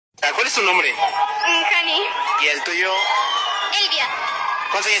es tu nombre? Hani. ¿Y el tuyo? Elvia.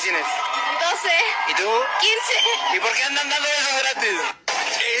 ¿Cuántos años tienes? 12. ¿Y tú? 15. ¿Y por qué andan dando eso gratis?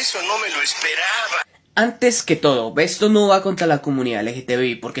 Eso no me lo esperaba. Antes que todo, esto no va contra la comunidad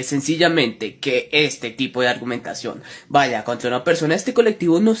LGTBI, porque sencillamente que este tipo de argumentación vaya contra una persona de este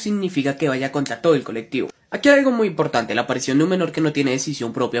colectivo no significa que vaya contra todo el colectivo. Aquí hay algo muy importante, la aparición de un menor que no tiene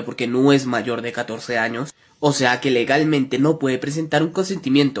decisión propia porque no es mayor de 14 años, o sea que legalmente no puede presentar un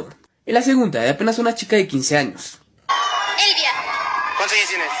consentimiento. En la segunda, de apenas una chica de 15 años. Elvia. ¿Cuántos años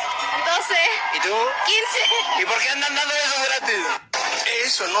tienes? 12. ¿Y tú? 15. ¿Y por qué andan dando eso gratis?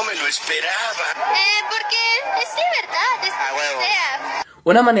 Eso no me lo esperaba. Porque es libertad, es Ah, huevo. sea.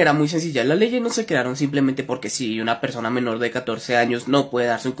 Una manera muy sencilla, las leyes no se crearon simplemente porque sí, una persona menor de 14 años no puede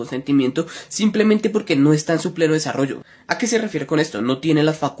darse un consentimiento simplemente porque no está en su pleno desarrollo. ¿A qué se refiere con esto? No tiene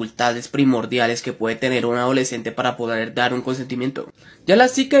las facultades primordiales que puede tener un adolescente para poder dar un consentimiento. Ya la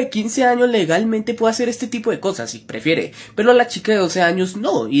chica de 15 años legalmente puede hacer este tipo de cosas si prefiere, pero la chica de 12 años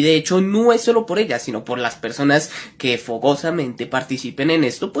no, y de hecho no es solo por ella, sino por las personas que fogosamente participen en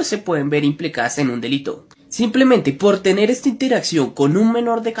esto, pues se pueden ver implicadas en un delito. Simplemente por tener esta interacción con un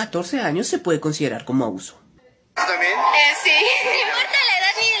menor de 14 años se puede considerar como abuso. ¿Tú también? Sí. No importa la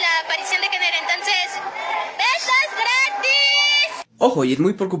edad ni la aparición de género, entonces... ¡besos gratis! Ojo, y es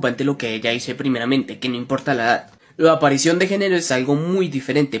muy preocupante lo que ella dice primeramente, que no importa la edad. La aparición de género es algo muy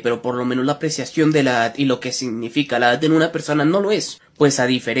diferente, pero por lo menos la apreciación de la edad y lo que significa la edad en una persona no lo es. Pues a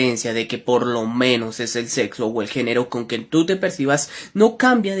diferencia de que por lo menos es el sexo o el género con que tú te percibas, no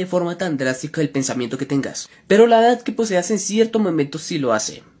cambia de forma tan drástica el pensamiento que tengas. Pero la edad que poseas en cierto momento sí lo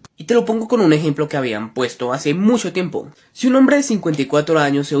hace. Y te lo pongo con un ejemplo que habían puesto hace mucho tiempo. Si un hombre de 54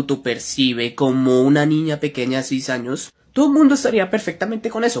 años se autopercibe como una niña pequeña de 6 años, todo el mundo estaría perfectamente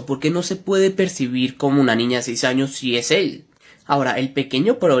con eso, porque no se puede percibir como una niña de 6 años si es él. Ahora, el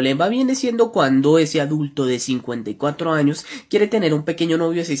pequeño problema viene siendo cuando ese adulto de 54 años quiere tener un pequeño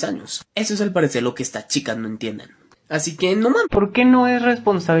novio de 6 años. Eso es al parecer lo que estas chicas no entienden. Así que no mames. ¿Por qué no es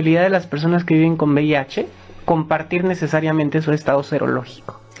responsabilidad de las personas que viven con VIH compartir necesariamente su estado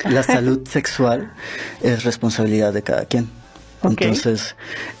serológico? La salud sexual es responsabilidad de cada quien. Okay. Entonces,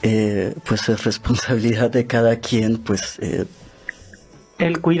 pues es responsabilidad de cada quien, pues...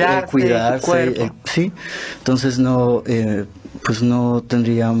 el cuidarse de su cuerpo. Sí, entonces no, pues no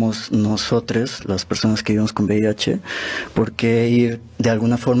tendríamos nosotros, las personas que vivimos con VIH, por qué ir de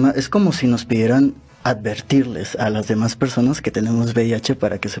alguna forma. Es como si nos pidieran advertirles a las demás personas que tenemos VIH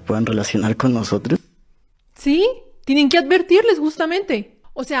para que se puedan relacionar con nosotros. Sí, tienen que advertirles justamente.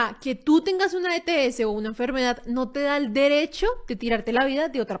 O sea, que tú tengas una ETS o una enfermedad no te da el derecho de tirarte la vida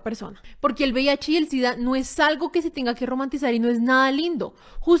de otra persona. Porque el VIH y el SIDA no es algo que se tenga que romantizar y no es nada lindo.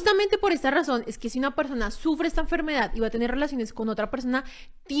 Justamente por esta razón es que si una persona sufre esta enfermedad y va a tener relaciones con otra persona,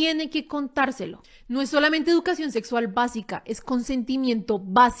 tiene que contárselo. No es solamente educación sexual básica, es consentimiento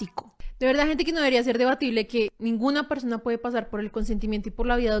básico. De verdad, gente, que no debería ser debatible que ninguna persona puede pasar por el consentimiento y por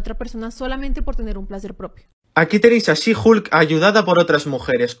la vida de otra persona solamente por tener un placer propio. Aquí tenéis a She-Hulk ayudada por otras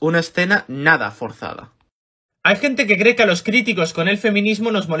mujeres, una escena nada forzada. Hay gente que cree que a los críticos con el feminismo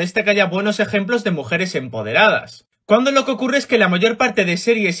nos molesta que haya buenos ejemplos de mujeres empoderadas, cuando lo que ocurre es que la mayor parte de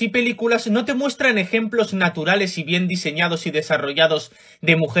series y películas no te muestran ejemplos naturales y bien diseñados y desarrollados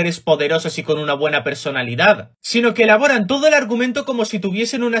de mujeres poderosas y con una buena personalidad, sino que elaboran todo el argumento como si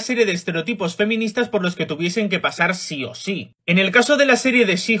tuviesen una serie de estereotipos feministas por los que tuviesen que pasar sí o sí. En el caso de la serie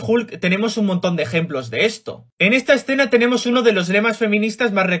de She-Hulk tenemos un montón de ejemplos de esto. En esta escena tenemos uno de los lemas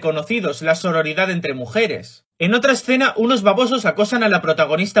feministas más reconocidos, la sororidad entre mujeres. En otra escena, unos babosos acosan a la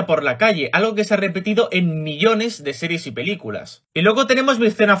protagonista por la calle, algo que se ha repetido en millones de series y películas. Y luego tenemos mi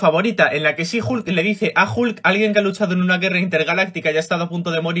escena favorita, en la que She-Hulk le dice a Hulk, alguien que ha luchado en una guerra intergaláctica y ha estado a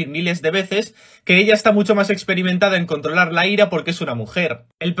punto de morir miles de veces, que ella está mucho más experimentada en controlar la ira porque es una mujer.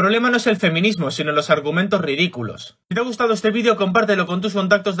 El problema no es el feminismo, sino los argumentos ridículos. Si te ha gustado este vídeo, compártelo con tus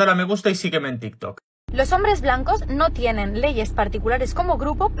contactos, dale a me gusta y sígueme en TikTok. Los hombres blancos no tienen leyes particulares como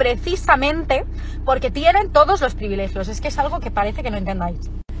grupo precisamente porque tienen todos los privilegios. Es que es algo que parece que no entendáis.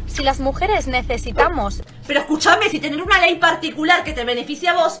 Si las mujeres necesitamos... Pero escúchame, si tener una ley particular que te beneficie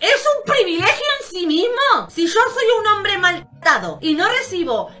a vos es un privilegio en sí mismo. Si yo soy un hombre maltratado y no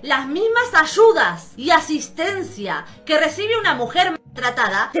recibo las mismas ayudas y asistencia que recibe una mujer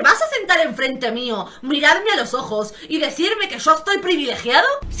maltratada, ¿te vas a sentar enfrente mío, mirarme a los ojos y decirme que yo estoy privilegiado?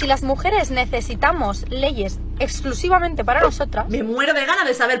 Si las mujeres necesitamos leyes exclusivamente para nosotras... Me muero de ganas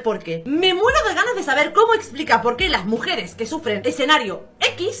de saber por qué. Me muero de ganas de saber cómo explica por qué las mujeres que sufren escenario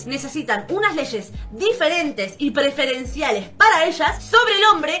X necesitan unas leyes diferentes y preferenciales para ellas sobre el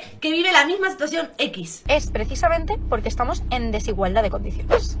hombre que vive la misma situación X. Es precisamente porque estamos en desigualdad de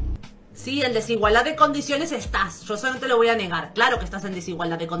condiciones. Sí, en desigualdad de condiciones estás. Yo eso no te lo voy a negar. Claro que estás en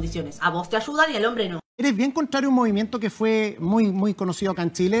desigualdad de condiciones. A vos te ayudan y al hombre no. Eres bien contrario a un movimiento que fue muy conocido acá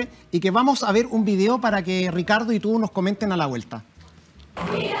en Chile y que vamos a ver un video para que Ricardo y tú nos comenten a la vuelta.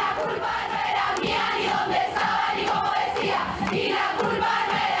 Y la culpa no era mía, ni dónde estaba, ni cómo decía. Y la culpa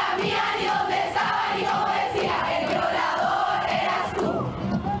no era mía, ni dónde estaba, ni cómo decía. El violador eras tú.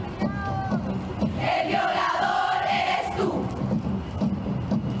 El violador eres tú.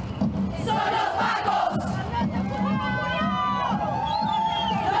 Son los pacos.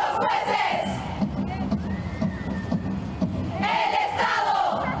 Los jueces. El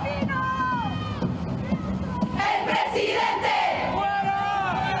Estado. El presidente.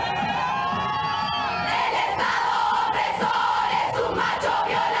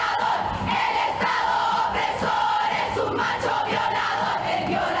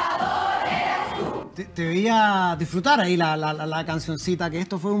 Te veía disfrutar ahí la cancioncita, que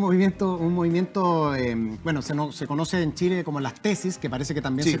esto fue un movimiento bueno, se conoce en Chile como las tesis, que parece que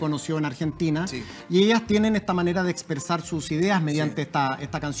también se conoció en Argentina, y ellas tienen esta manera de expresar sus ideas mediante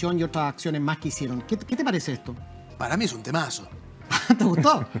esta canción y otras acciones más que hicieron. ¿Qué te parece esto? Para mí es un temazo. ¿Te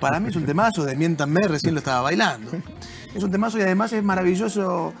gustó? Para mí es un temazo, de Miéntanme, recién lo estaba bailando. Es un temazo y además es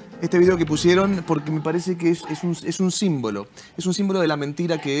maravilloso este video que pusieron porque me parece que es un símbolo. Es un símbolo de la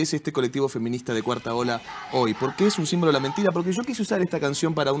mentira que es este colectivo feminista de cuarta ola hoy. ¿Por qué es un símbolo de la mentira? Porque yo quise usar esta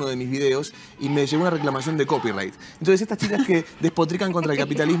canción para uno de mis videos y me llegó una reclamación de copyright. Entonces estas chicas que despotrican contra el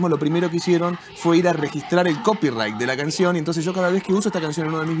capitalismo, lo primero que hicieron fue ir a registrar el copyright de la canción. Y entonces yo cada vez que uso esta canción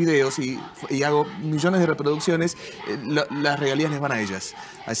en uno de mis videos y hago millones de reproducciones, las regalías les van a ellas.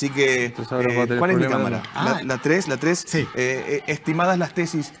 Así que, ¿cuál es mi cámara? La 3. Sí. Estimadas las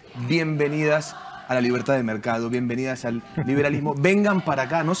tesis, bienvenidas a la libertad de mercado, bienvenidas al liberalismo. Vengan para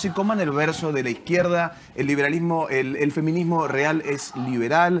acá, no se coman el verso de la izquierda. El liberalismo, el feminismo real es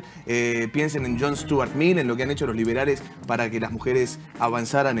liberal. Piensen en John Stuart Mill, en lo que han hecho los liberales para que las mujeres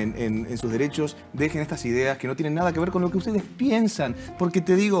avanzaran en sus derechos. Dejen estas ideas que no tienen nada que ver con lo que ustedes piensan. Porque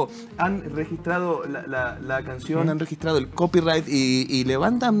te digo, han registrado la canción, han registrado el copyright y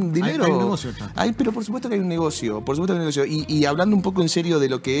levantan dinero. Hay un negocio. Pero por supuesto que hay un negocio, Y hablando un poco en serio de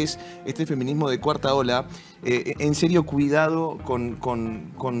lo que es este feminismo de cuarta ola, en serio, cuidado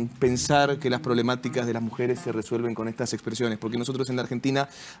con pensar que las problemáticas de las mujeres se resuelven con estas expresiones, porque nosotros en la Argentina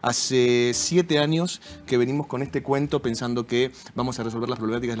hace 7 años que venimos con este cuento pensando que vamos a resolver las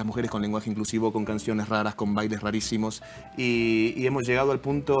problemáticas de las mujeres con lenguaje inclusivo, con canciones raras, con bailes rarísimos, y hemos llegado al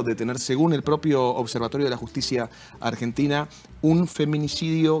punto de tener, según el propio Observatorio de la Justicia Argentina, un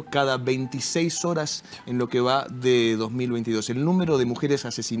feminicidio cada 26 horas en lo que va de 2022. El número de mujeres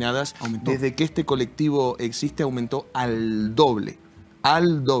asesinadas aumentó. Desde que este colectivo existe aumentó al doble,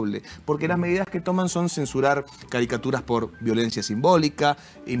 porque las medidas que toman son censurar caricaturas por violencia simbólica,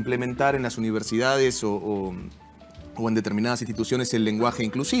 implementar en las universidades o en determinadas instituciones el lenguaje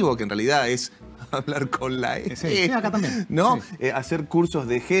inclusivo, que en realidad es hablar con la E. Sí, acá también. ¿No? Sí. Hacer cursos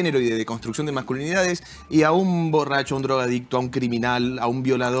de género y de deconstrucción de masculinidades, y a un borracho, a un drogadicto, a un criminal, a un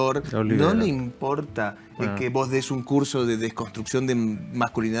violador, no le importa que vos des un curso de desconstrucción de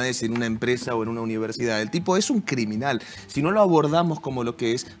masculinidades en una empresa o en una universidad. El tipo es un criminal. Si no lo abordamos como lo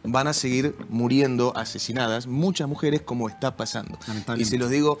que es, van a seguir muriendo asesinadas muchas mujeres, como está pasando. Y se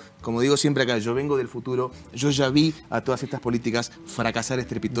los digo, como digo siempre acá, yo vengo del futuro, yo ya vi a todas estas políticas fracasar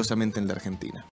estrepitosamente en la Argentina.